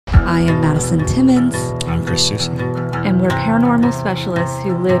I am Madison Timmons. I'm Chris Soucy. And we're paranormal specialists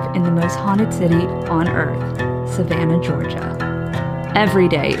who live in the most haunted city on earth, Savannah, Georgia. Every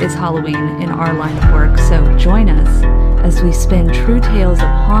day is Halloween in our line of work, so join us as we spin true tales of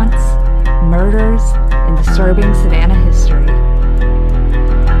haunts, murders, and disturbing Savannah history.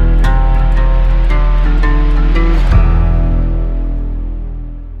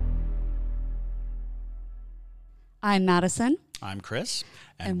 I'm Madison. I'm Chris.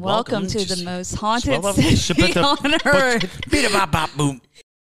 And welcome to the most haunted city on earth. Boom.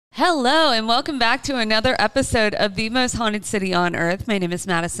 Hello, and welcome back to another episode of the most haunted city on earth. My name is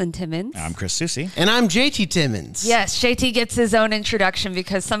Madison Timmons. I'm Chris Soucy. And I'm JT Timmons. Yes, JT gets his own introduction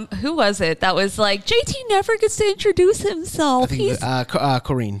because who was it that was like, JT never gets to introduce himself? I think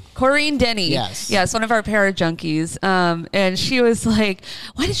Corrine Denny. Yes, one of our para junkies. And she was like,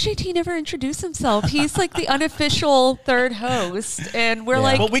 why does JT never introduce himself? He's like the unofficial third host. And we're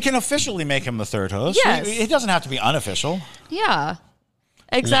like, well, we can officially make him the third host. Yes. It doesn't have to be unofficial. Yeah.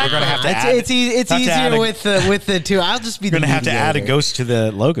 Exactly. We're gonna have to add, it's easier with the two. I'll just be We're going to have to add a ghost to the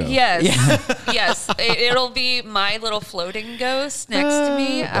logo. Yes. Yeah. Yes. It'll be my little floating ghost next to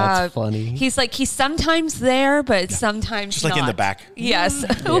me. That's funny. He's sometimes there, but sometimes just like not. in the back. Yes.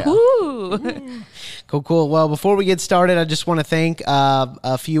 Yeah. Cool. Well, before we get started, I just want to thank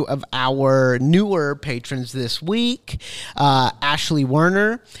a few of our newer patrons this week. Ashley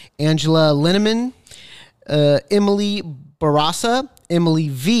Werner, Angela Linneman, Emily Barassa, Emily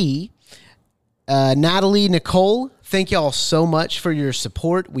V, Natalie Nicole. Thank you all so much for your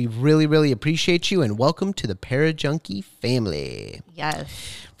support. We really, really appreciate you, and welcome to the Parajunkie family.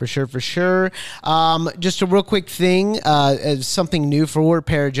 Yes. For sure. Just a real quick thing, something new for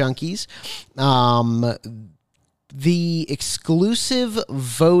Parajunkies. The exclusive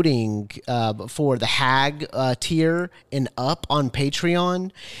voting for the Hag tier and up on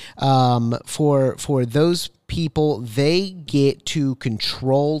Patreon, for those people, they get to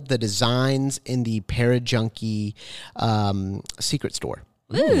control the designs in the Parajunkie secret store.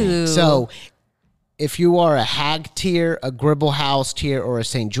 Ooh. So if you are a Hag tier, a Gribble House tier, or a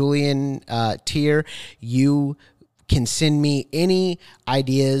St. Julian tier, you can send me any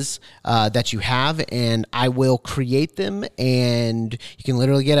ideas that you have, and I will create them, and you can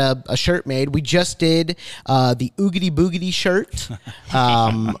literally get a shirt made. We just did the Oogity Boogity shirt,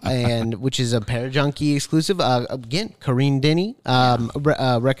 and which is a Parajunkie exclusive. Again, Corrine Denny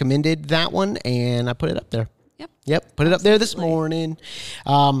recommended that one, and I put it up there. Yep, put it up there this morning.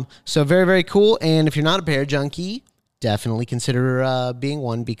 So very, very cool, and if you're not a Parajunkie, definitely consider being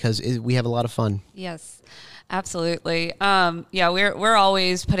one, because we have a lot of fun. Yes. Absolutely. We're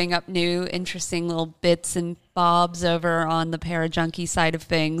always putting up new, interesting little bits and bobs over on the Parajunkie side of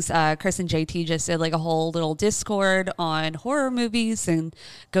things. Chris and JT just did like a whole little Discord on horror movies and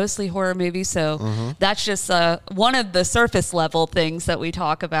ghostly horror movies. So that's just one of the surface level things that we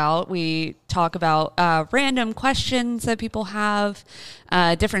talk about. We talk about random questions that people have,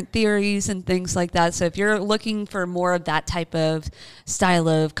 different theories and things like that. So if you're looking for more of that type of style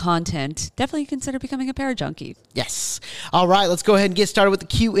of content, definitely consider becoming a Parajunkie. Yes. All right, let's go ahead and get started with the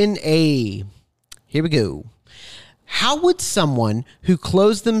Q&A. Here we go. How would someone who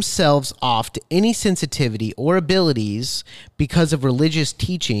closed themselves off to any sensitivity or abilities because of religious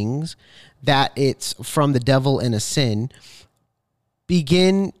teachings that it's from the devil and a sin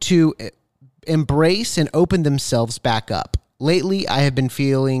begin to embrace and open themselves back up? Lately, I have been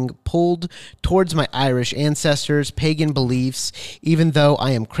feeling pulled towards my Irish ancestors' pagan beliefs, even though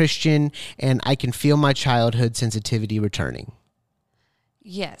I am Christian, and I can feel my childhood sensitivity returning.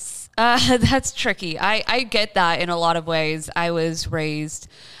 Yes, that's tricky. I get that in a lot of ways. I was raised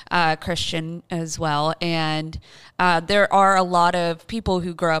Christian as well, and there are a lot of people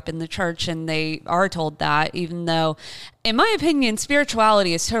who grow up in the church and they are told that, even though, in my opinion,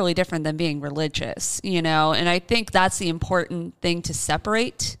 spirituality is totally different than being religious, and I think that's the important thing to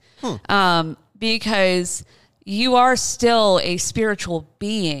separate, because you are still a spiritual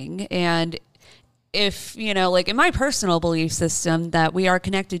being, and if, like in my personal belief system, that we are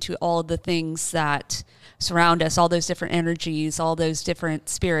connected to all the things that surround us, all those different energies, all those different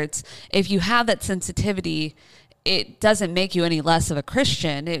spirits. If you have that sensitivity, it doesn't make you any less of a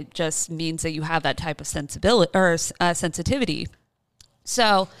Christian. It just means that you have that type of sensitivity.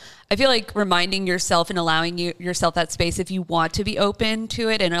 So I feel like reminding yourself and allowing yourself that space, if you want to be open to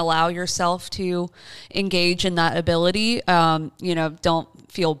it and allow yourself to engage in that ability, don't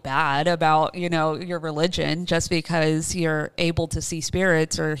feel bad about, your religion just because you're able to see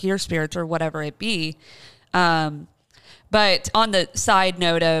spirits or hear spirits or whatever it be. But on the side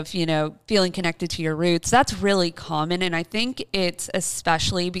note of, feeling connected to your roots, that's really common. And I think it's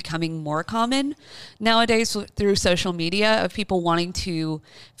especially becoming more common nowadays through social media of people wanting to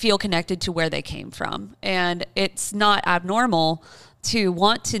feel connected to where they came from. And it's not abnormal to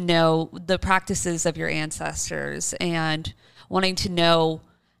want to know the practices of your ancestors and wanting to know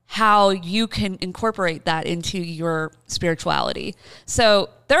how you can incorporate that into your spirituality. So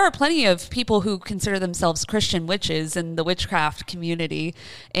there are plenty of people who consider themselves Christian witches in the witchcraft community,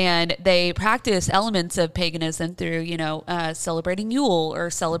 and they practice elements of paganism through, celebrating Yule or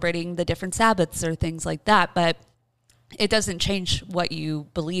celebrating the different Sabbaths or things like that. But it doesn't change what you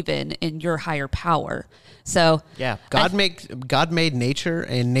believe in your higher power. So yeah, God made nature,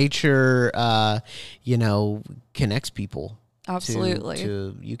 and nature, connects people. Absolutely.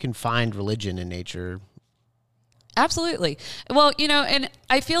 You can find religion in nature. Absolutely. Well, and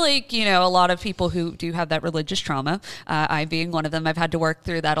I feel like, a lot of people who do have that religious trauma, I being one of them, I've had to work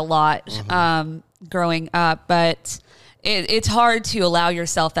through that a lot growing up, but it's hard to allow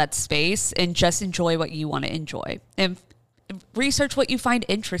yourself that space and just enjoy what you want to enjoy and research what you find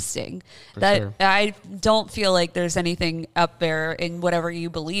interesting. Sure. I don't feel like there's anything up there in whatever you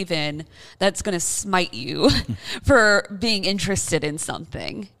believe in that's going to smite you for being interested in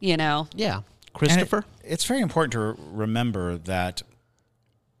something, Yeah. Christopher? It's very important to remember that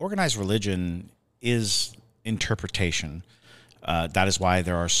organized religion is interpretation. That is why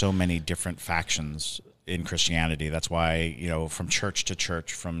there are so many different factions in Christianity. That's why, from church to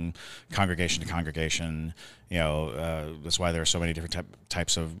church, from congregation to congregation, that's why there are so many different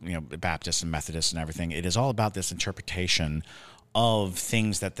types of, Baptists and Methodists and everything. It is all about this interpretation of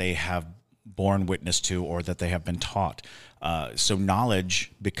things that they have borne witness to or that they have been taught. So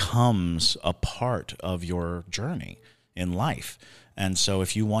knowledge becomes a part of your journey in life. And so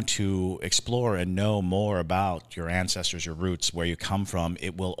if you want to explore and know more about your ancestors, your roots, where you come from,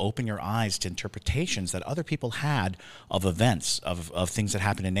 it will open your eyes to interpretations that other people had of events, of things that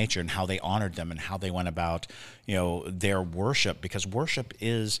happened in nature and how they honored them and how they went about, their worship. Because worship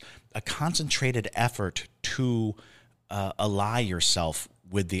is a concentrated effort to ally yourself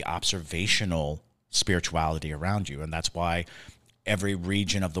with the observational spirituality around you. And that's why every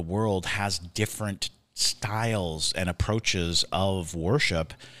region of the world has different styles and approaches of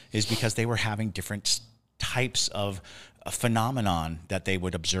worship, is because they were having different types of a phenomenon that they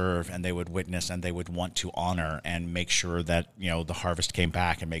would observe and they would witness and they would want to honor and make sure that, the harvest came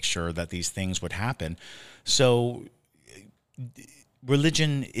back and make sure that these things would happen. So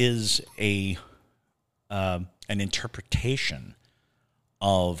religion is an interpretation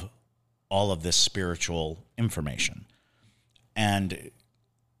of all of this spiritual information. And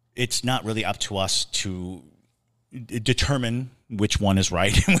it's not really up to us to determine which one is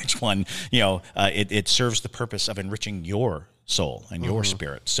right and which one, it serves the purpose of enriching your soul and your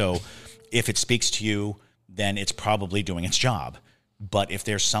spirit. So if it speaks to you, then it's probably doing its job. But if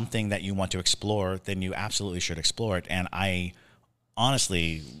there's something that you want to explore, then you absolutely should explore it. And I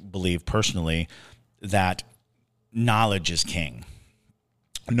honestly believe personally that knowledge is king.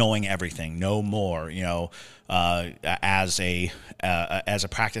 Knowing everything, know more, as a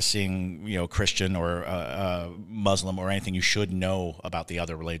practicing, Christian or Muslim or anything, you should know about the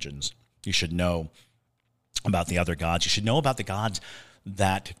other religions. You should know about the other gods. You should know about the gods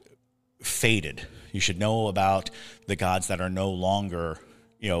that faded. You should know about the gods that are no longer,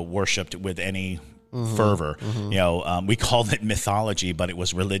 worshipped with any fervor. We called it mythology, but it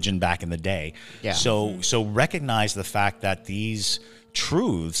was religion back in the day. Yeah. So recognize the fact that these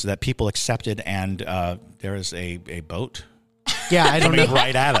truths that people accepted, and there is a boat. Yeah, I don't know.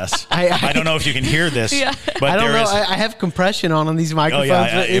 Right at us. I don't know if you can hear this, but I don't know. I have compression on these microphones.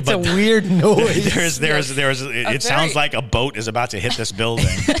 But it's a weird noise. It sounds like a boat is about to hit this building,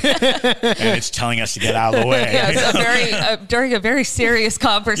 and it's telling us to get out of the way. Yeah, it's during a very serious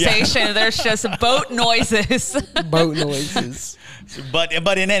conversation. There's just boat noises. Boat noises.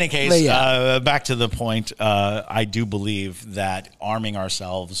 But in any case, back to the point, I do believe that arming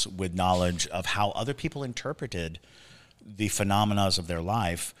ourselves with knowledge of how other people interpreted the phenomena of their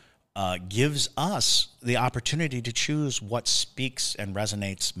life gives us the opportunity to choose what speaks and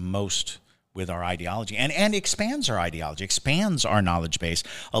resonates most with our ideology and expands our ideology, expands our knowledge base,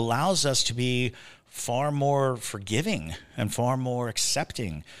 allows us to be far more forgiving and far more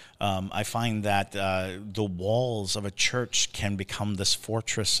accepting. I find that the walls of a church can become this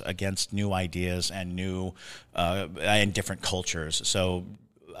fortress against new ideas and new and different cultures. So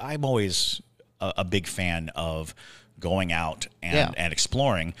I'm always a big fan of going out and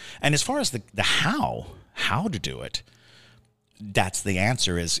exploring. And as far as the how to do it, that's the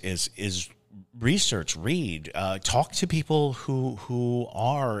answer is research, read, talk to people who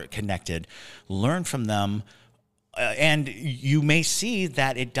are connected, learn from them. And you may see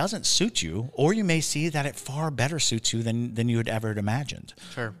that it doesn't suit you, or you may see that it far better suits you than you had ever imagined.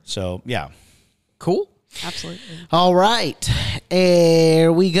 Sure. So, yeah. Cool. Absolutely. All right.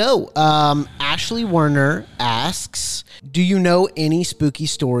 Here we go. Ashley Werner asks, do you know any spooky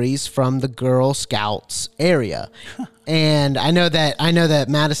stories from the Girl Scouts area? And I know that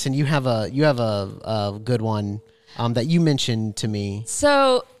Madison, you have a good one that you mentioned to me.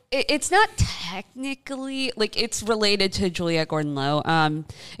 So it's not technically, like, it's related to Juliette Gordon-Low.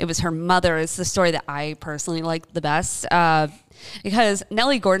 It was her mother is the story that I personally liked the best, because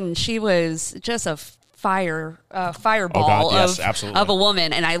Nellie Gordon, she was just a fireball of a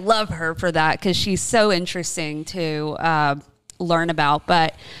woman, and I love her for that because she's so interesting to learn about.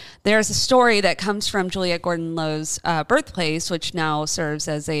 But there's a story that comes from Juliette Gordon-Low's birthplace, which now serves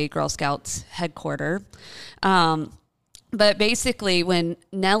as a Girl Scouts headquarter. But basically, when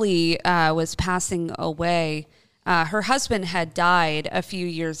Nellie was passing away, her husband had died a few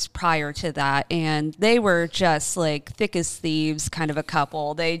years prior to that, and they were just like thick as thieves kind of a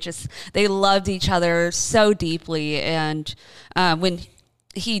couple. They loved each other so deeply, and when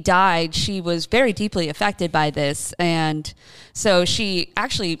he died, she was very deeply affected by this, and so she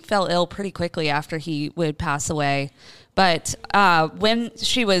actually fell ill pretty quickly after he would pass away. But when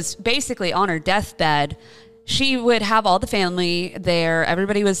she was basically on her deathbed, she would have all the family there.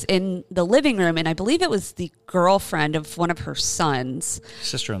 Everybody was in the living room, and I believe it was the girlfriend of one of her sons.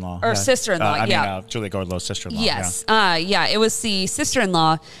 Sister-in-law. Or sister-in-law, Juliette Gordon-Low's sister-in-law. Yes. Yeah. It was the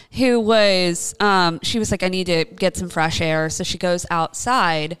sister-in-law who was, she was like, I need to get some fresh air. So she goes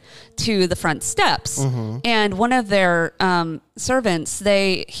outside to the front steps. Mm-hmm. And one of their servants,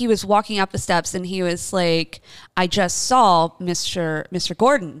 he was walking up the steps, and he was like, I just saw Mr.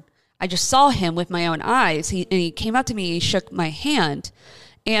 Gordon. I just saw him with my own eyes. He came up to me, he shook my hand.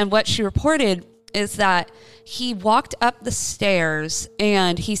 And what she reported is that he walked up the stairs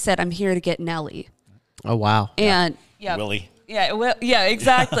and he said, I'm here to get Nellie. Oh, wow. And Willie. Yeah,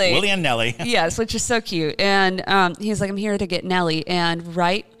 exactly. Willie and Nellie. Yes, which is so cute. And he's like, I'm here to get Nellie. And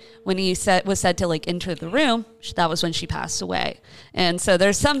right when he was said to like enter the room, that was when she passed away. And so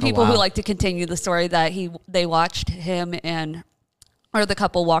there's some people who like to continue the story that they watched him or the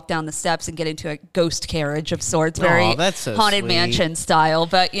couple walk down the steps and get into a ghost carriage of sorts, very that's so Haunted sweet. Mansion style.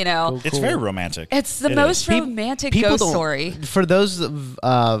 But, you know, It's very romantic. it's the most romantic People ghost don't- story. For those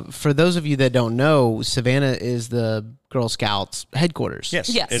of you that don't know, Savannah is the Girl Scouts headquarters. Yes.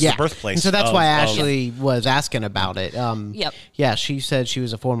 Yes. It's the birthplace. And so that's why of- Ashley was asking about it. Yep. Yeah, she said she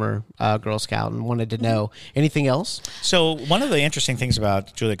was a former Girl Scout and wanted to know. Anything else? So one of the interesting things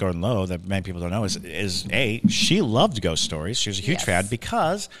about Juliette Gordon-Low that many people don't know is she loved ghost stories. She was a huge Yes. fan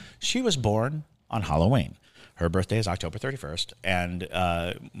because she was born on Halloween. Her birthday is October 31st. And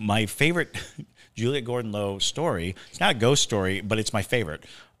my favorite Juliette Gordon-Low story, it's not a ghost story, but it's my favorite,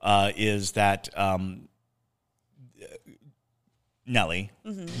 is that Nellie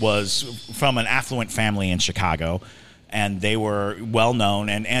was from an affluent family in Chicago, and they were well known,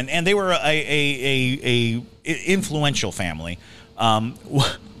 and they were a influential family.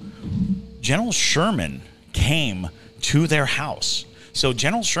 General Sherman came to their house. So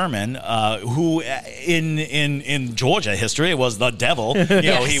General Sherman, who in Georgia history was the devil, you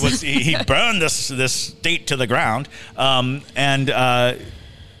know, he burned this state to the ground, and as a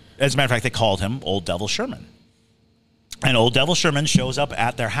matter of fact, they called him Old Devil Sherman. And Old Devil Sherman shows up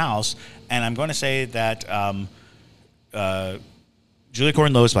at their house, and I'm going to say that Juliette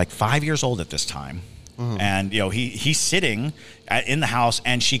Gordon-Low is like 5 years old at this time, and you know he's sitting in the house,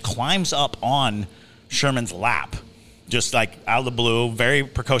 and she climbs up on Sherman's lap, just like out of the blue, very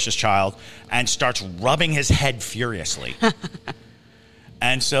precocious child, and starts rubbing his head furiously.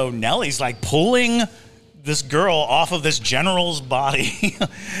 And so Nellie's like pulling this girl off of this general's body,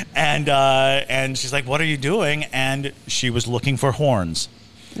 and she's like, "What are you doing?" And she was looking for horns.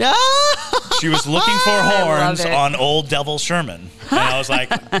 She was looking for horns on Old Devil Sherman, and I was like,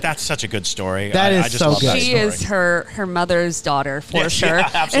 "That's such a good story." That is I just so love good. that She story. is her mother's daughter for Yes, sure. yeah,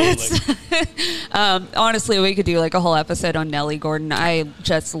 absolutely. Honestly, we could do like a whole episode on Nellie Gordon. I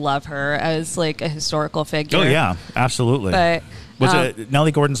just love her as like a historical figure. Oh yeah, absolutely. But Was it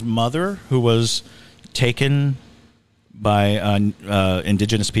Nellie Gordon's mother who was taken by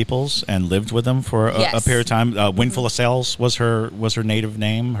indigenous peoples and lived with them for a Yes. period of time? Windful of Sails was her native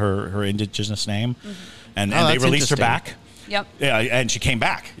name, her indigenous name, and they that's released her interesting. back. Yep. Yeah, and she came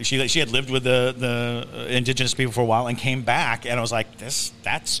back. She had lived with the indigenous people for a while and came back, and I was like,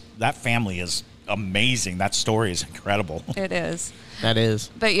 that family is amazing. That story is incredible. It is. That is.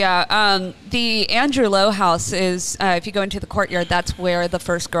 But yeah, the Andrew Lowe house is, if you go into the courtyard, that's where the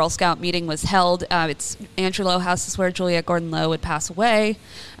first Girl Scout meeting was held. It's Andrew Lowe house is where Juliette Gordon Lowe would pass away.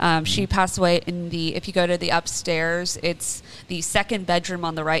 She passed away if you go to the upstairs, it's the second bedroom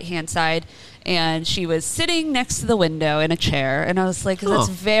on the right-hand side. And she was sitting next to the window in a chair. And I was like, that's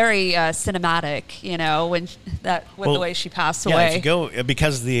very cinematic, the way she passed away. Yeah, if you go,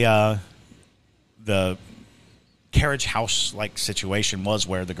 because the carriage house like situation was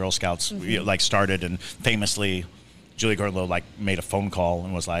where the Girl Scouts started, and famously Julie Gordon Lowe made a phone call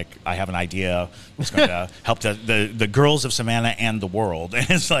and was like, I have an idea that's going to help the girls of Savannah and the world. And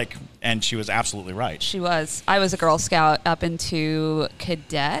it's and she was absolutely right. She was. I was a Girl Scout up into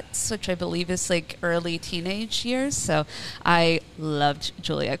cadets, which I believe is early teenage years. So I loved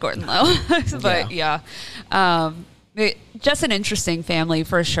Juliette Gordon Lowe. But just an interesting family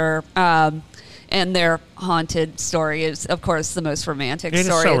for sure. And their haunted story is, of course, the most romantic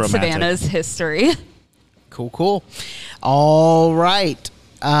story in Savannah's history. Cool. All right.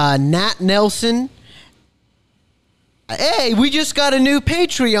 Nat Nelson. Hey, we just got a new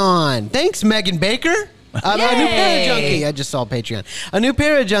Patreon. Thanks, Megan Baker. A new Parajunkie. I just saw Patreon. A new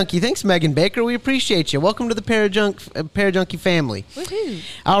Parajunkie. Thanks, Megan Baker. We appreciate you. Welcome to the Parajunkie family. Woohoo.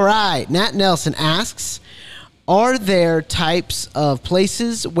 All right. Nat Nelson asks, are there types of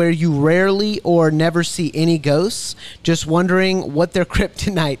places where you rarely or never see any ghosts? Just wondering what their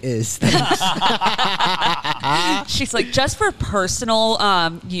kryptonite is. Thanks. She's like, just for personal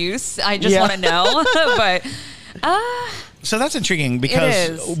use, I just want to know. But so that's intriguing,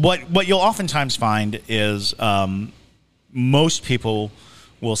 because what you'll oftentimes find is most people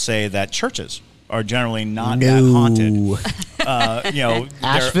will say that churches are generally not that haunted.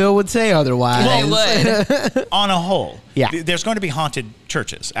 Asheville would say otherwise. They would. On a whole, yeah. There's going to be haunted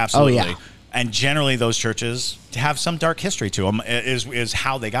churches, absolutely. Oh, yeah. And generally those churches have some dark history to them, is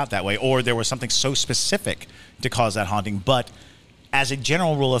how they got that way, or there was something so specific to cause that haunting. But as a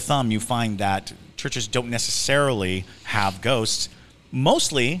general rule of thumb, you find that churches don't necessarily have ghosts,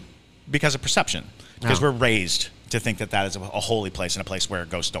 mostly because of perception, because we're raised to think that is a holy place and a place where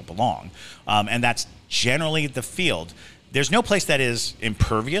ghosts don't belong. And that's generally the field. There's no place that is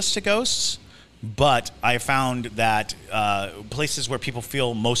impervious to ghosts, but I found that places where people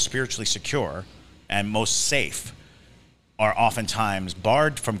feel most spiritually secure and most safe are oftentimes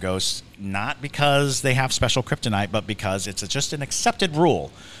barred from ghosts, not because they have special kryptonite, but because it's just an accepted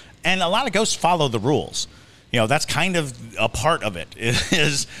rule. And a lot of ghosts follow the rules. That's kind of a part of it,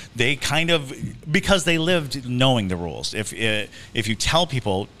 is they kind of, because they lived knowing the rules. If you tell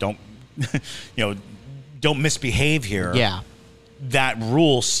people don't misbehave here, that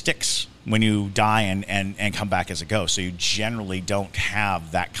rule sticks when you die and come back as a ghost. So you generally don't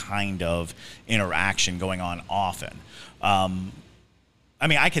have that kind of interaction going on often.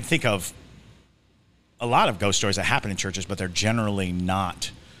 I can think of a lot of ghost stories that happen in churches, but they're generally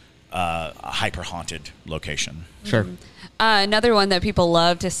not a hyper haunted location. Sure. Another one that people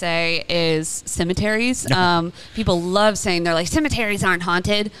love to say is cemeteries. People love saying, they're like, cemeteries aren't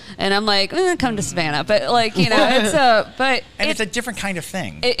haunted, and I'm like, come to Savannah. But it's a different kind of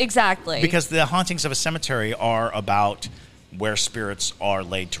thing. Exactly, because the hauntings of a cemetery are about where spirits are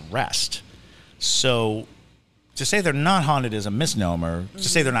laid to rest. So to say they're not haunted is a misnomer. To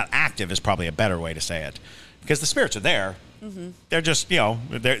say they're not active is probably a better way to say it, because the spirits are there. They're just,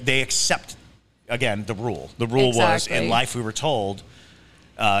 they accept, again, the rule. The rule was, in life we were told,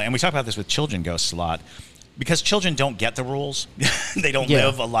 and we talk about this with children ghosts a lot, because children don't get the rules. They don't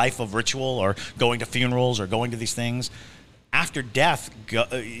live a life of ritual or going to funerals or going to these things. After death,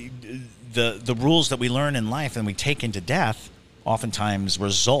 the rules that we learn in life and we take into death oftentimes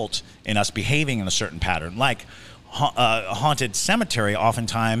result in us behaving in a certain pattern. Like a haunted cemetery,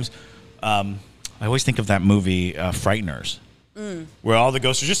 oftentimes... I always think of that movie, Frighteners, where all the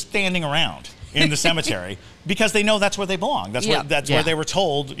ghosts are just standing around in the cemetery because they know that's where they belong. That's where they were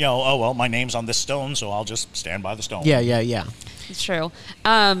told, oh, well, my name's on this stone, so I'll just stand by the stone. Yeah. It's true.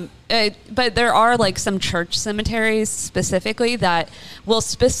 But there are some church cemeteries specifically that will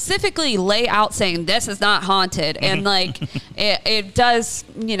specifically lay out saying this is not haunted. And it does,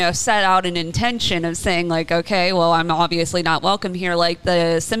 set out an intention of saying okay, well, I'm obviously not welcome here. Like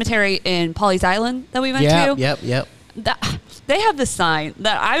the cemetery in Pawleys Island that we went to. Yep. They have the sign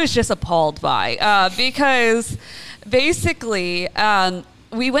that I was just appalled by because basically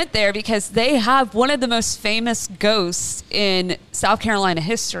we went there because they have one of the most famous ghosts in South Carolina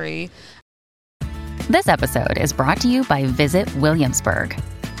history. This episode is brought to you by Visit Williamsburg.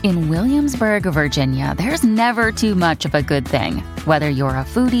 In Williamsburg, Virginia, there's never too much of a good thing. Whether you're a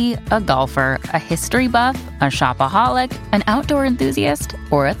foodie, a golfer, a history buff, a shopaholic, an outdoor enthusiast,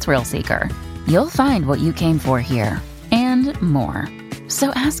 or a thrill seeker, you'll find what you came for here and more.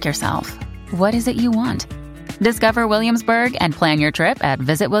 So ask yourself, what is it you want? Discover Williamsburg and plan your trip at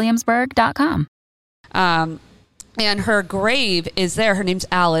visitwilliamsburg.com. And her grave is there. Her name's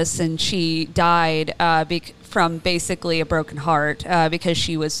Alice, and she died from basically a broken heart because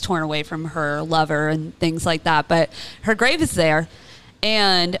she was torn away from her lover and things like that. But her grave is there,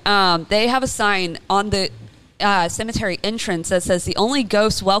 and they have a sign on the cemetery entrance that says, "The only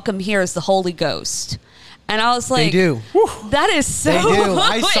ghost welcome here is the Holy Ghost." And I was like, They do. That is so They do.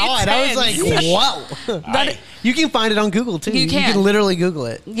 I saw it. I was like, intense. whoa. You can find it on Google, too. You can literally Google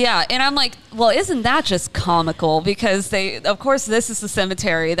it. Yeah, and I'm like, well, isn't that just comical? Because of course, this is the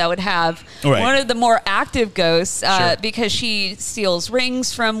cemetery that would have one of the more active ghosts because she steals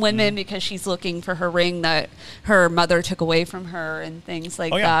rings from women because she's looking for her ring that her mother took away from her and things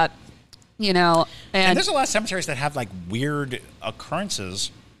like that. You know, and there's a lot of cemeteries that have like weird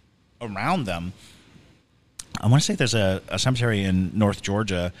occurrences around them. I want to say there's a cemetery in North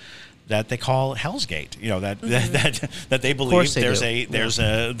Georgia that they call Hell's Gate. You know that they believe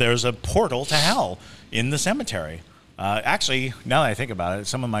there's a portal to hell in the cemetery. Actually, now that I think about it,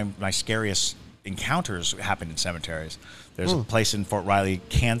 some of my scariest encounters happened in cemeteries. There's a place in Fort Riley,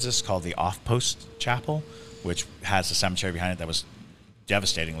 Kansas, called the Off Post Chapel, which has a cemetery behind it that was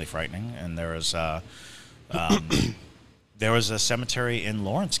devastatingly frightening. And there was a cemetery in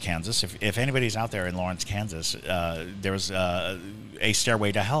Lawrence, Kansas. If anybody's out there in Lawrence, Kansas, there was a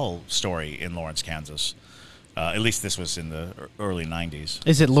Stairway to Hell story in Lawrence, Kansas. At least this was in the early 90s.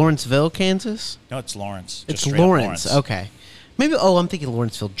 Is it Lawrenceville, Kansas? No, it's Lawrence. It's Lawrence. Okay. Maybe, I'm thinking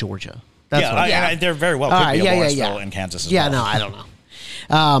Lawrenceville, Georgia. That's they're very well could be Lawrenceville in Kansas as well. Yeah, no, I don't know.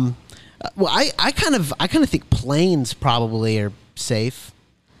 Well, I kind of think planes probably are safe.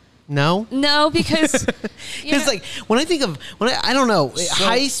 No, because it's like when I think of I don't know,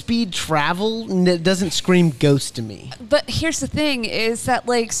 high speed travel doesn't scream ghost to me. But here's the thing: is that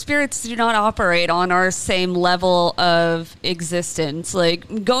like spirits do not operate on our same level of existence.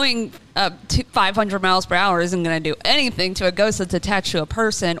 Like going up to 500 miles per hour isn't going to do anything to a ghost that's attached to a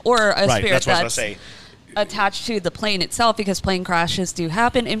person or a spirit that's attached to the plane itself, because plane crashes do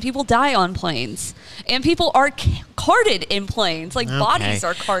happen and people die on planes and people are carted in planes, like bodies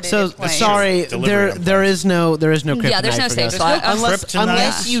are carted in planes. Sorry, there is no kryptonite. Yeah, there's no safe spot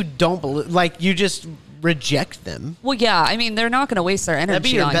unless you don't believe, like you just reject them. Well, yeah, I mean they're not going to waste their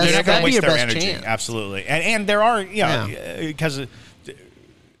energy on you. They're not going to waste their energy. Chance. Absolutely, and there are because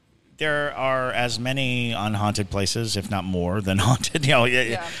there are as many unhaunted places, if not more, than haunted.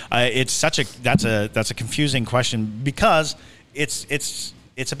 It's that's a confusing question because it's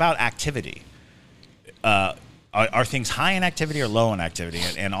about activity. Are things high in activity or low in activity?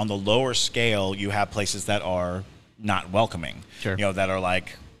 And on the lower scale, you have places that are not welcoming. Sure. That are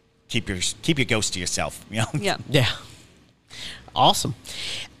like keep your ghost to yourself. Yeah. Awesome.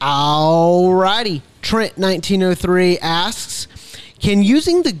 Alrighty. Trent 1903 asks, can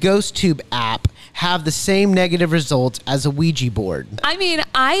using the Ghost Tube app have the same negative results as a Ouija board? I mean,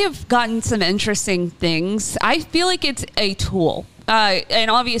 I have gotten some interesting things. I feel like it's a tool. And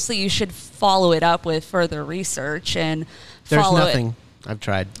obviously you should follow it up with further research and There's follow nothing. I've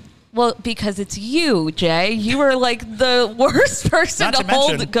tried. Well, because it's you, Jay. You are like the worst person to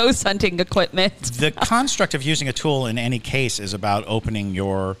hold ghost hunting equipment. The construct of using a tool in any case is about opening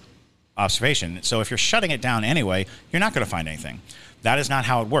your observation. So if you're shutting it down anyway, you're not going to find anything. That is not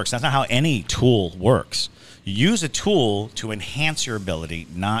how it works. That's not how any tool works. You use a tool to enhance your ability,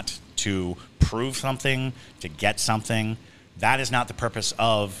 not to prove something, to get something. That is not the purpose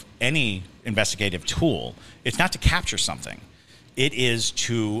of any investigative tool. It's not to capture something. It is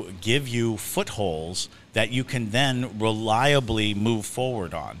to give you footholds that you can then reliably move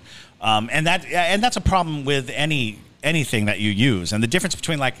forward on. And that's a problem with anything that you use. And the difference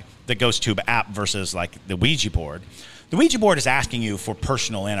between like the Ghost Tube app versus like the Ouija board. The Ouija board is asking you for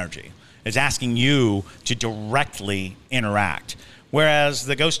personal energy. It's asking you to directly interact. Whereas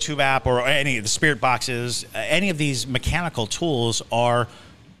the Ghost Tube app or any of the spirit boxes, any of these mechanical tools are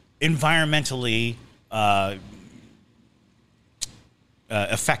environmentally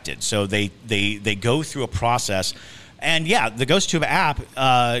affected. So they go through a process. And yeah, the Ghost Tube app,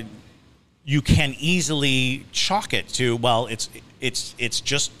 you can easily chalk it to, well, it's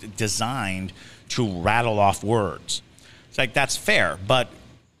just designed to rattle off words. It's like, that's fair, but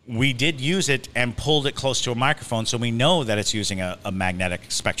we did use it and pulled it close to a microphone, so we know that it's using a magnetic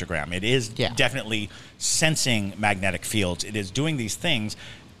spectrogram. It is definitely sensing magnetic fields. It is doing these things.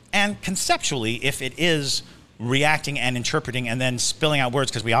 And conceptually, if it is reacting and interpreting and then spilling out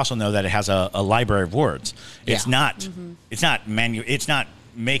words, because we also know that it has a library of words. It's not it's not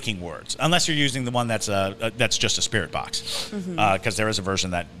making words, unless you're using the one that's just a spirit box, because there is a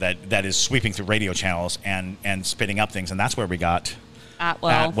version that is sweeping through radio channels and spitting up things, and that's where we got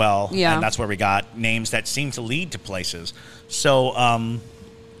Atwell, and that's where we got names that seem to lead to places. So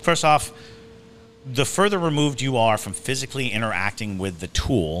first off, the further removed you are from physically interacting with the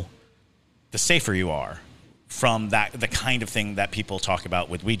tool, the safer you are from the kind of thing that people talk about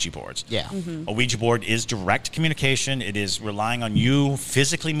with Ouija boards. Yeah. A Ouija board is direct communication. It is relying on you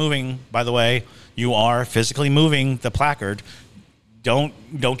physically moving. By the way, you are physically moving the placard. Don't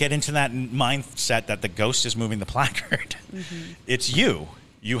get into that mindset that the ghost is moving the placard. It's you.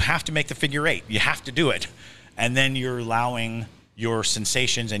 You have to make the figure 8. You have to do it. And then you're allowing your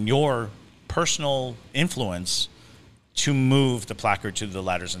sensations and your personal influence to move the placard to the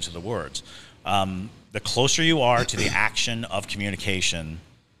letters and to the words. The closer you are to the action of communication,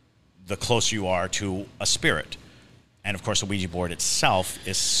 the closer you are to a spirit. And of course, a Ouija board itself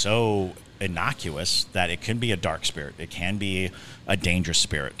is so innocuous that it can be a dark spirit. It can be a dangerous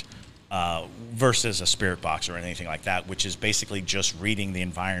spirit versus a spirit box or anything like that, which is basically just reading the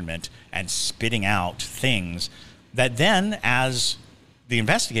environment and spitting out things that then, as the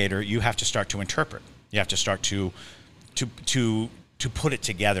investigator, you have to start to interpret. You have to start to put it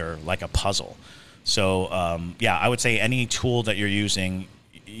together like a puzzle. So, I would say any tool that you're using,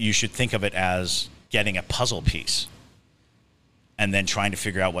 you should think of it as getting a puzzle piece and then trying to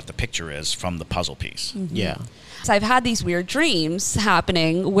figure out what the picture is from the puzzle piece. Yeah. So I've had these weird dreams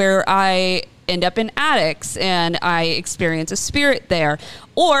happening where I end up in attics and I experience a spirit there.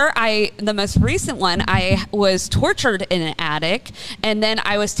 Or the most recent one, I was tortured in an attic and then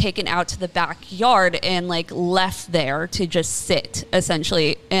I was taken out to the backyard and left there to just sit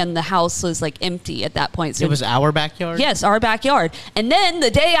essentially. And the house was empty at that point. So it was our backyard? Yes, our backyard. And then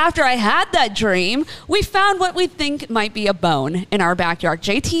the day after I had that dream, we found what we think might be a bone in our backyard.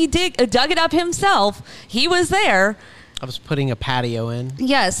 JT dug it up himself. He was there. I was putting a patio in.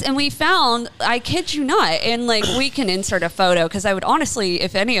 Yes, and we found, I kid you not, and we can insert a photo, because I would honestly,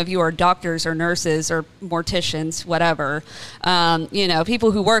 if any of you are doctors or nurses or morticians, whatever,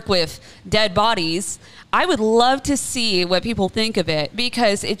 people who work with dead bodies, I would love to see what people think of it,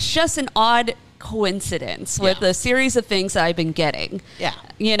 because it's just an odd coincidence with the series of things that I've been getting. Yeah.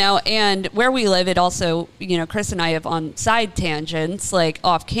 And where we live, it also, Chris and I have on side tangents,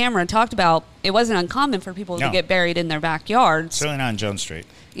 off camera, talked about it wasn't uncommon for people to get buried in their backyards. Certainly not on Jones Street.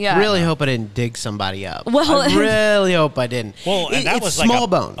 Yeah. Really hope I didn't dig somebody up. Well, I really hope I didn't. Well, and that it's was small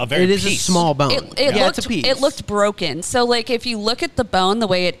bone. It is a small bone. It's a piece. It looked broken. So, if you look at the bone, the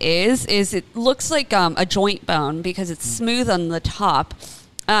way it is it looks like a joint bone because it's smooth on the top.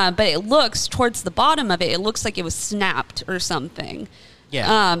 But it looks towards the bottom of it looks like it was snapped or something.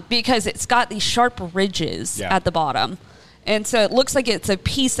 Yeah. Because it's got these sharp ridges at the bottom. And so it looks like it's a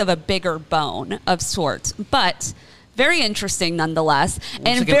piece of a bigger bone of sorts. But very interesting nonetheless.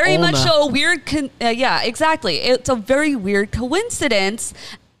 And like very an much ulna. so a weird, exactly. It's a very weird coincidence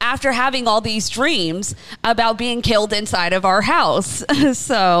after having all these dreams about being killed inside of our house.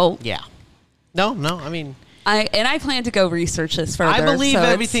 So. Yeah. No, I mean. I plan to go research this further. I believe so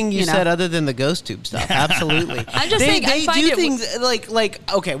everything you said other than the ghost tube stuff. Absolutely. I'm just saying, they I find do it things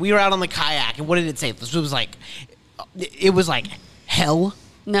okay, we were out on the kayak, and what did it say? It was like hell.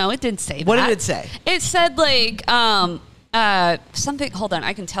 No, it didn't say that. What did it say? It said something. Hold on,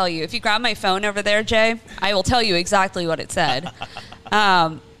 I can tell you. If you grab my phone over there, Jay, I will tell you exactly what it said.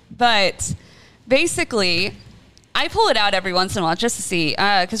 But basically, I pull it out every once in a while just to see,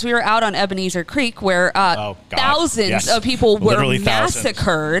 because we were out on Ebenezer Creek where thousands of people were Literally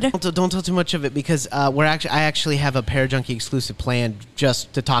massacred. Don't tell too much of it, because I actually have a Parajunkie exclusive planned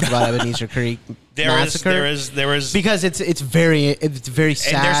just to talk about Ebenezer Creek massacre. There is because it's very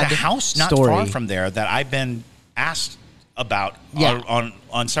sad. And there's a house not story. far from there that I've been asked about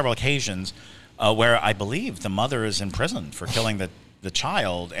on several occasions, where I believe the mother is in prison for killing the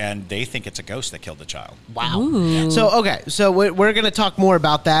child, and they think it's a ghost that killed the child. Wow. So we're going to talk more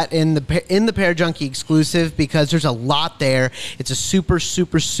about that in the Parajunkie exclusive, because there's a lot there. It's a super,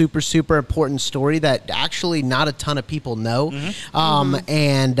 super, super, super important story that actually not a ton of people know.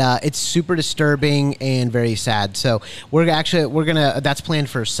 And it's super disturbing and very sad. So we're gonna that's planned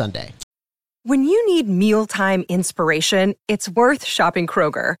for Sunday. When you need mealtime inspiration, it's worth shopping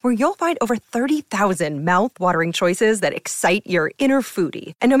Kroger, where you'll find over 30,000 mouth-watering choices that excite your inner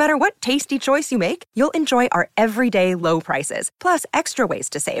foodie. And no matter what tasty choice you make, you'll enjoy our everyday low prices, plus extra ways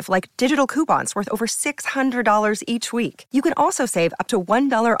to save, like digital coupons worth over $600 each week. You can also save up to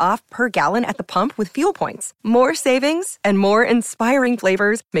 $1 off per gallon at the pump with fuel points. More savings and more inspiring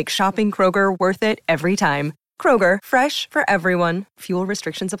flavors make shopping Kroger worth it every time. Kroger, fresh for everyone. Fuel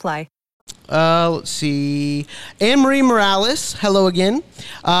restrictions apply. Let's see. Anne-Marie Morales, hello again,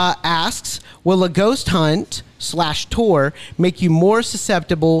 asks, will a ghost hunt / tour make you more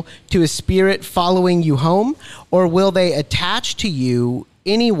susceptible to a spirit following you home, or will they attach to you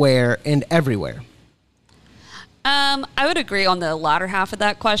anywhere and everywhere? I would agree on the latter half of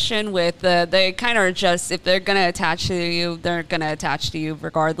that question with they kind of are just, if they're going to attach to you, they're going to attach to you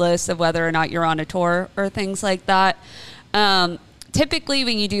regardless of whether or not you're on a tour or things like that. Typically,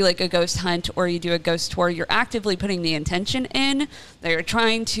 when you do like a ghost hunt or you do a ghost tour, you're actively putting the intention in that you're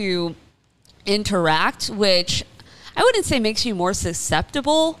trying to interact, which I wouldn't say makes you more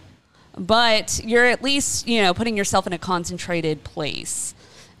susceptible, but you're at least, putting yourself in a concentrated place.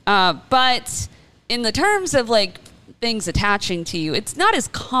 But in the terms of like things attaching to you, it's not as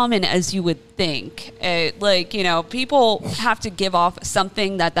common as you would think. People have to give off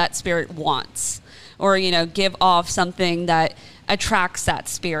something that spirit wants, or, give off something that attracts that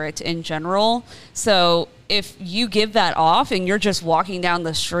spirit in general. So if you give that off and you're just walking down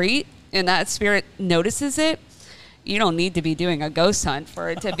the street and that spirit notices it, you don't need to be doing a ghost hunt for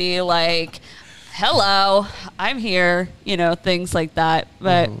it to be like, hello, I'm here, things like that.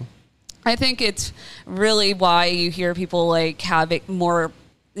 But I think it's really why you hear people like have more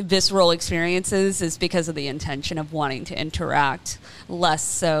visceral experiences is because of the intention of wanting to interact, less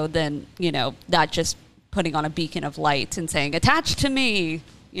so than, that just putting on a beacon of light and saying, attach to me,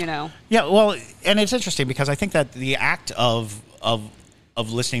 Yeah, well, and it's interesting because I think that the act of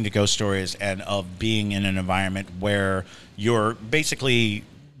listening to ghost stories and of being in an environment where you're basically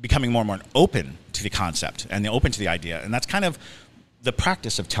becoming more and more open to the concept and open to the idea, and that's kind of the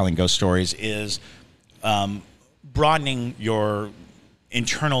practice of telling ghost stories is broadening your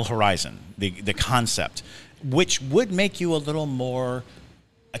internal horizon, the concept, which would make you a little more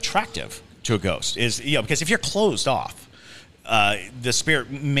attractive to a ghost, is because if you're closed off, the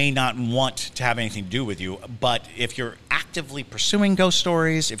spirit may not want to have anything to do with you. But if you're actively pursuing ghost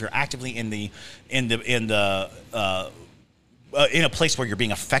stories, if you're actively in a place where you're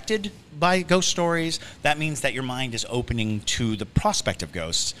being affected by ghost stories, that means that your mind is opening to the prospect of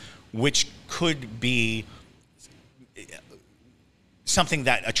ghosts, which could be something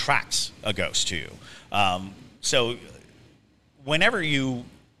that attracts a ghost to you. So whenever you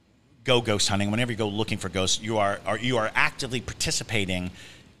go ghost hunting, whenever you go looking for ghosts, you are actively participating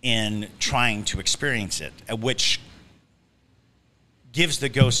in trying to experience it, which gives the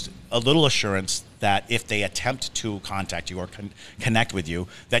ghost a little assurance that if they attempt to contact you or connect with you,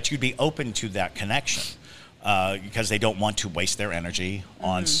 that you'd be open to that connection, because they don't want to waste their energy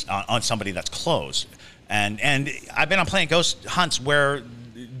on somebody that's closed. And I've been on plenty of ghost hunts where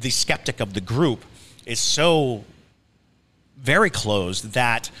the skeptic of the group is so very closed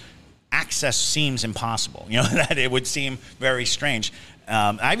that access seems impossible. That it would seem very strange.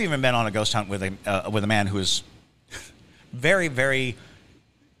 I've even been on a ghost hunt with a man who is very, very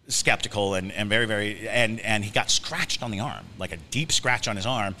skeptical and very, very, and he got scratched on the arm, like a deep scratch on his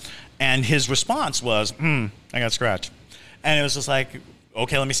arm, and his response was, I got scratched, and it was just like,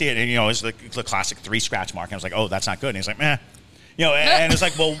 okay, let me see it, and it's the classic 3 scratch mark, and I was like, oh, that's not good, and he's like, meh. And it's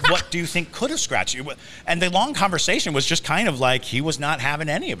like, well, what do you think could have scratched you? And the long conversation was just kind of like he was not having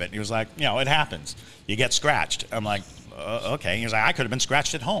any of it. He was like, it happens. You get scratched. I'm like, okay. He was like, I could have been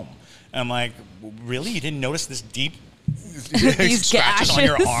scratched at home. And I'm like, really? You didn't notice this deep scratches on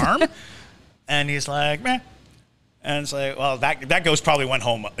your arm? And he's like, meh. And it's like, well, that ghost probably went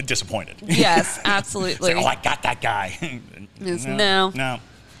home disappointed. Yes, absolutely. Like, I got that guy. No.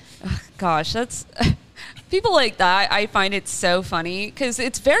 Gosh, that's... People like that, I find it so funny because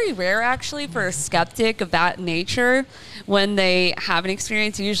it's very rare actually for a skeptic of that nature when they have an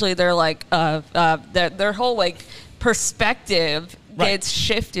experience. Usually they're like, their whole like perspective gets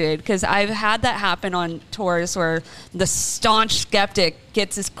shifted, because I've had that happen on tours where the staunch skeptic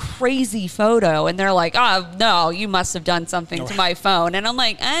gets this crazy photo and they're like, oh, no, you must have done something to my phone. And I'm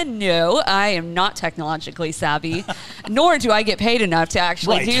like, no, I am not technologically savvy, nor do I get paid enough to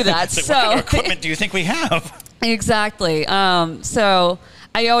actually do that. So what kind of equipment do you think we have? Exactly. So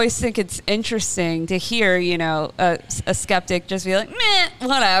I always think it's interesting to hear, a skeptic just be like, meh,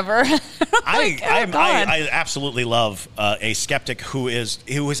 whatever. I absolutely love a skeptic who is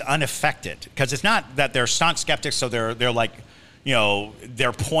unaffected, because it's not that they're staunch skeptics, so they're like,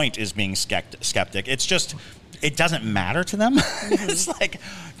 their point is being skeptic. It's just, it doesn't matter to them. It's like,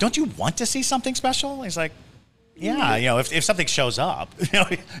 don't you want to see something special? He's like, yeah, if something shows up,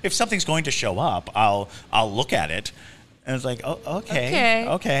 if something's going to show up, I'll look at it. And it's like, oh,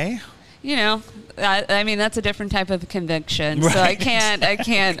 okay. I mean, that's a different type of conviction, right. So I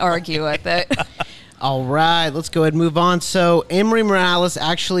can't argue with it. All right, let's go ahead and move on. So Emery Morales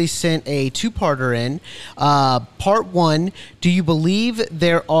actually sent a two-parter in. Part 1, do you believe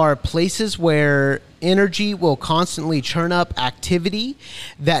there are places where energy will constantly churn up activity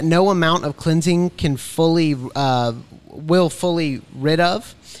that no amount of cleansing can fully rid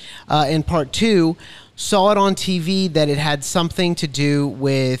of? In part 2, saw it on TV that it had something to do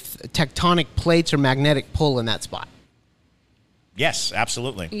with tectonic plates or magnetic pull in that spot. Yes,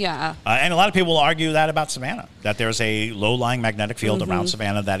 absolutely. Yeah. And a lot of people will argue that about Savannah, that there's a low-lying magnetic field around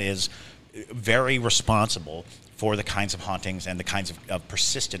Savannah that is very responsible for the kinds of hauntings and the kinds of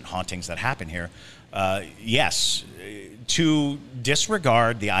persistent hauntings that happen here. Yes, to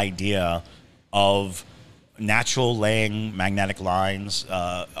disregard the idea of natural laying magnetic lines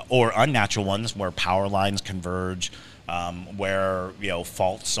or unnatural ones where power lines converge, where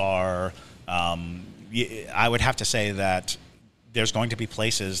faults are, I would have to say that there's going to be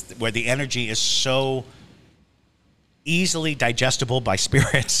places where the energy is so easily digestible by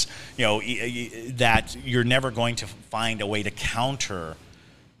spirits, that you're never going to find a way to counter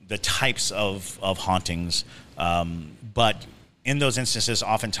the types of hauntings. But in those instances,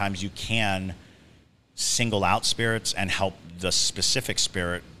 oftentimes you can single out spirits and help the specific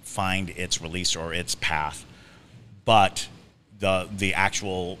spirit find its release or its path. But the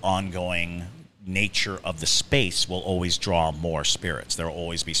actual ongoing nature of the space will always draw more spirits. There will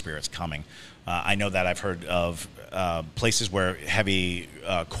always be spirits coming. I know that I've heard of places where heavy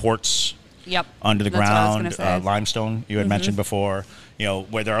quartz under the ground, limestone you had mentioned before,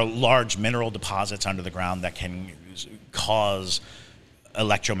 where there are large mineral deposits under the ground that can cause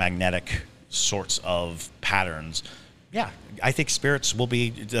electromagnetic sorts of patterns. Yeah, I think spirits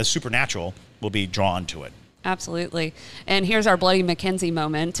the supernatural will be drawn to it. Absolutely. And here's our Bloody Mackenzie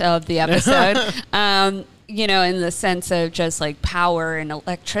moment of the episode. In the sense of just like power and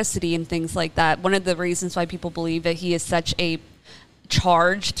electricity and things like that. One of the reasons why people believe that he is such a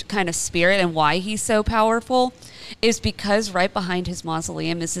charged kind of spirit and why he's so powerful is because right behind his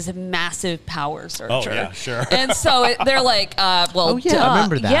mausoleum is this massive power surger. Oh, yeah, sure. And so they're like, I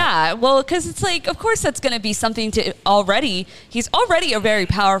remember that. Yeah, well, because it's like, of course that's going to be something he's already a very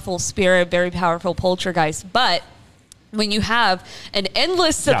powerful spirit, very powerful poltergeist, but when you have an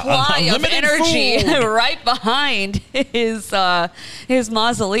endless supply of energy right behind his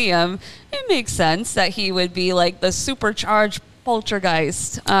mausoleum, it makes sense that he would be like the supercharged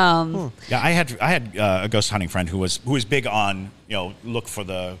poltergeist. Yeah, I had a ghost hunting friend who was big on look for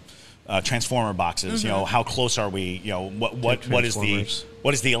the transformer boxes. How close are we? What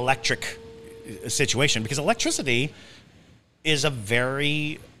is the electric situation? Because electricity is a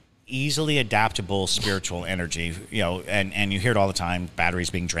very easily adaptable spiritual energy, and you hear it all the time, batteries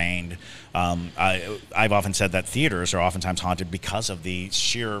being drained. I've often said that theaters are oftentimes haunted because of the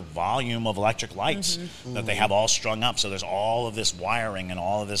sheer volume of electric lights that they have all strung up. So there's all of this wiring and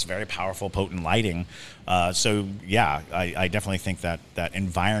all of this very powerful, potent lighting. So yeah, I definitely think that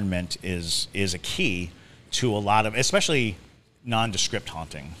environment is a key to a lot of, especially nondescript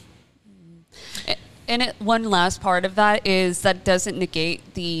haunting. And one last part of that is that doesn't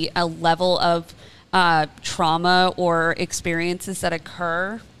negate the level of trauma or experiences that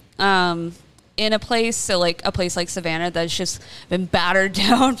occur in a place. So like a place like Savannah that's just been battered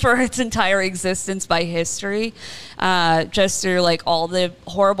down for its entire existence by history, just through like all the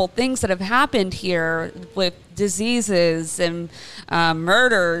horrible things that have happened here with diseases and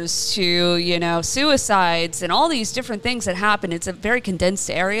murders to, suicides and all these different things that happen. It's a very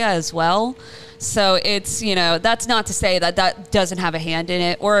condensed area as well. So it's, that's not to say that doesn't have a hand in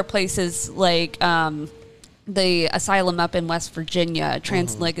it, or places like the asylum up in West Virginia,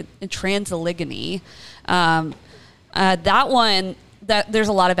 Transaligony. That one, there's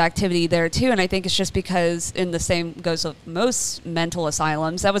a lot of activity there too, and I think it's just because, in the same goes with most mental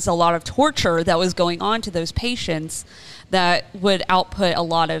asylums, that was a lot of torture that was going on to those patients that would output a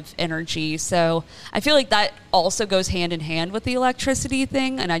lot of energy. So I feel like that also goes hand in hand with the electricity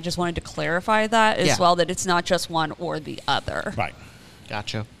thing, and I just wanted to clarify that as well, that it's not just one or the other. Right.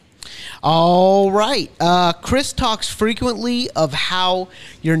 Gotcha. All right. Chris talks frequently of how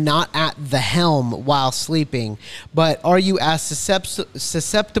you're not at the helm while sleeping, but are you as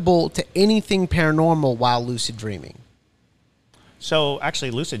susceptible to anything paranormal while lucid dreaming? So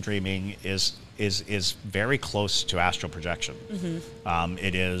actually, lucid dreaming is very close to astral projection.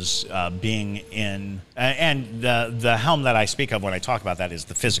 It is being in, and the helm that I speak of when I talk about that is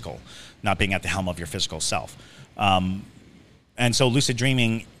the physical, not being at the helm of your physical self. And so lucid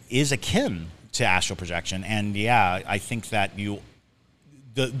dreaming is akin to astral projection. And yeah, I think that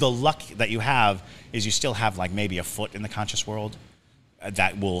the luck that you have is you still have like maybe a foot in the conscious world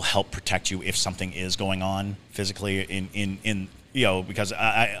that will help protect you if something is going on physically in because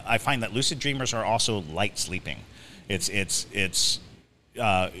I find that lucid dreamers are also light sleeping. It's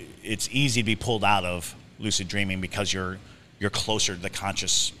easy to be pulled out of lucid dreaming because you're closer to the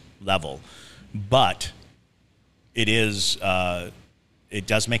conscious level, but it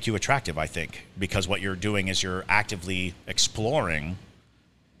does make you attractive, I think, because what you're doing is you're actively exploring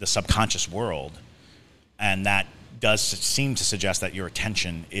the subconscious world, and that does seem to suggest that your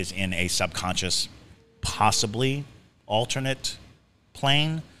attention is in a subconscious, possibly alternate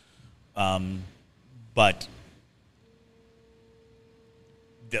plane, but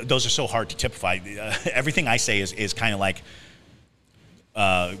those are so hard to typify. Everything I say is kind of like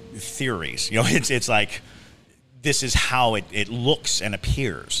theories. It's like, this is how it looks and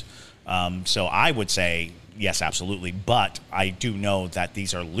appears. So I would say, yes, absolutely. But I do know that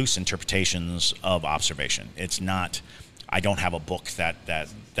these are loose interpretations of observation. It's not, I don't have a book that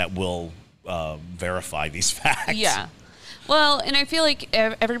will verify these facts. Yeah. Well, and I feel like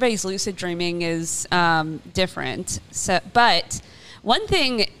everybody's lucid dreaming is different. But one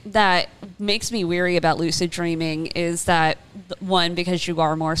thing that makes me weary about lucid dreaming is that, one, because you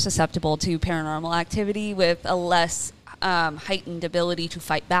are more susceptible to paranormal activity with a less heightened ability to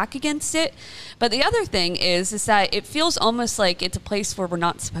fight back against it. But the other thing is that it feels almost like it's a place where we're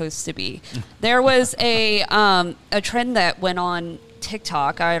not supposed to be. There was a trend that went on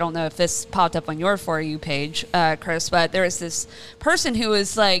TikTok. I don't know if this popped up on your For You page, Chris, but there was this person who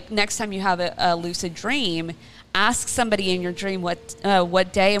was like, next time you have a lucid dream, ask somebody in your dream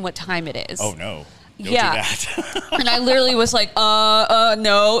what day and what time it is. Oh, no. Don't yeah. do that. And I literally was like,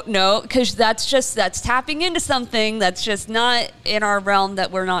 no, because that's tapping into something that's just not in our realm, that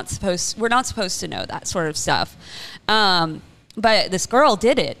we're not supposed to know that sort of stuff. But this girl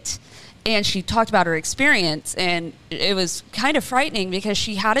did it, and she talked about her experience, and it was kind of frightening because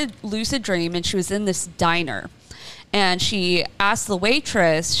she had a lucid dream and she was in this diner. And she asked the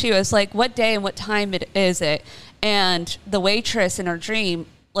waitress, she was like, what day and what time is it? And the waitress in her dream,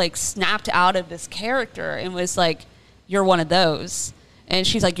 like, snapped out of this character and was like, you're one of those. And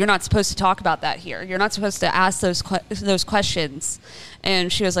she's like, you're not supposed to talk about that here. You're not supposed to ask those questions.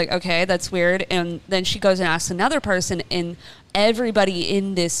 And she was like, okay, that's weird. And then she goes and asks another person, and everybody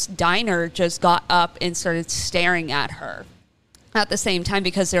in this diner just got up and started staring at her at the same time,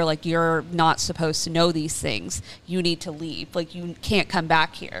 because they're like, you're not supposed to know these things. You need to leave. Like, you can't come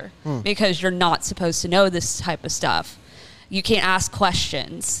back here because you're not supposed to know this type of stuff. You can't ask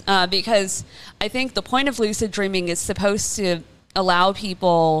questions because I think the point of lucid dreaming is supposed to allow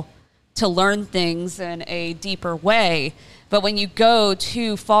people to learn things in a deeper way. But when you go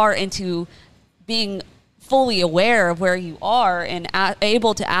too far into being fully aware of where you are and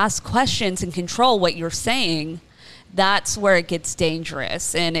able to ask questions and control what you're saying, that's where it gets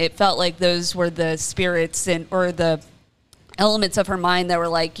dangerous. And it felt like those were the spirits or the elements of her mind that were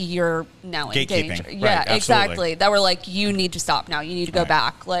like, you're now in danger. Right, yeah, absolutely. Exactly. That were like, you need to stop now. You need to go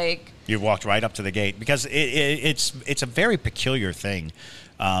back. Like, you walked right up to the gate, because it's a very peculiar thing.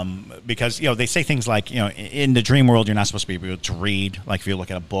 Because, they say things like, in the dream world, you're not supposed to be able to read. Like, if you look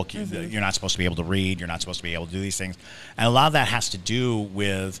at a book, you're not supposed to be able to read. You're not supposed to be able to do these things. And a lot of that has to do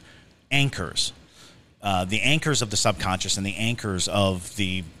with anchors. The anchors of the subconscious and the anchors of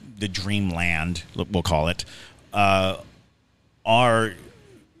the dreamland, we'll call it, are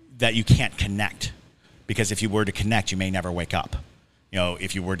that you can't connect, because if you were to connect, you may never wake up.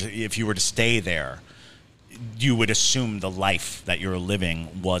 If you were to stay there, you would assume the life that you're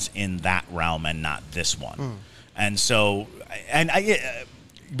living was in that realm and not this one. And so,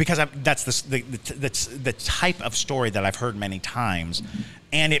 that's the type of story that I've heard many times,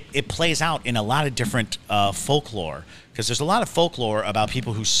 and it plays out in a lot of different folklore, because there's a lot of folklore about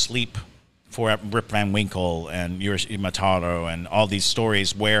people who sleep for Rip Van Winkle and Yuri Mataro and all these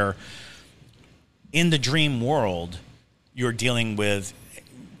stories where in the dream world you're dealing with,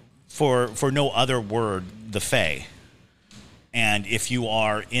 for no other word, the Fae. And if you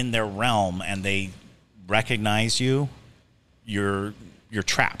are in their realm and they recognize you, you're you're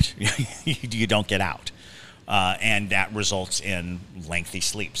trapped. You don't get out. And that results in lengthy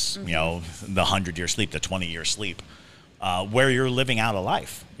sleeps, the 100-year sleep, the 20-year sleep, where you're living out a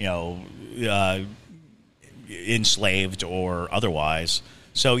life, enslaved or otherwise.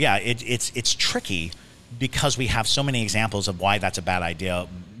 So yeah, it's tricky because we have so many examples of why that's a bad idea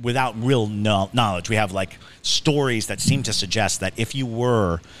without real knowledge. We have like stories that seem to suggest that if you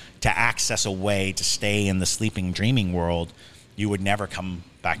were to access a way to stay in the sleeping, dreaming world, you would never come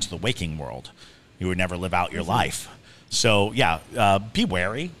back to the waking world. You would never live out your life. So yeah, be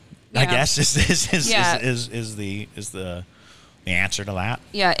wary. I guess is the answer to that.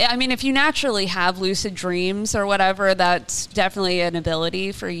 Yeah, I mean, if you naturally have lucid dreams or whatever, that's definitely an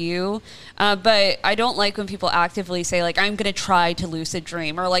ability for you. But I don't like when people actively say, like, I'm going to try to lucid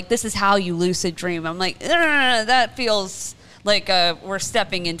dream, or like, this is how you lucid dream. I'm like, that feels like we're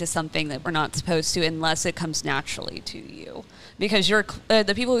stepping into something that we're not supposed to unless it comes naturally to you. Because you're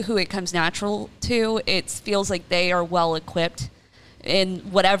the people who it comes natural to, it feels like they are well equipped in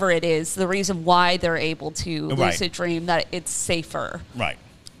whatever it is, the reason why they're able to lucid dream, that it's safer. Right.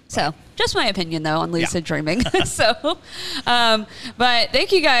 So just my opinion, though, on lucid dreaming. So, but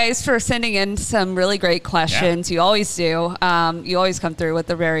thank you guys for sending in some really great questions. You always do. You always come through with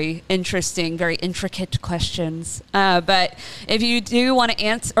the very interesting, very intricate questions. But if you do want to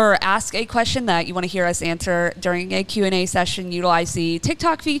answer or ask a question that you want to hear us answer during a Q&A session, utilize the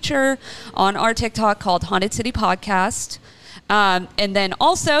TikTok feature on our TikTok called Haunted City Podcast. And then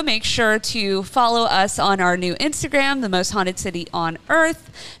also make sure to follow us on our new Instagram, the most haunted city on earth.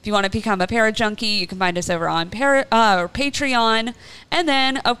 If you want to become a Parajunkie, you can find us over on Patreon. And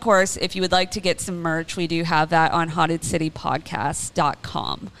then, of course, if you would like to get some merch, we do have that on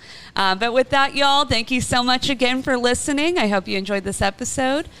hauntedcitypodcast.com. But with that, y'all, thank you so much again for listening. I hope you enjoyed this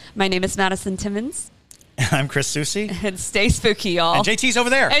episode. My name is Madison Timmons. I'm Chris Susi. And stay spooky, y'all. And JT's over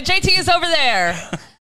there. And JT is over there.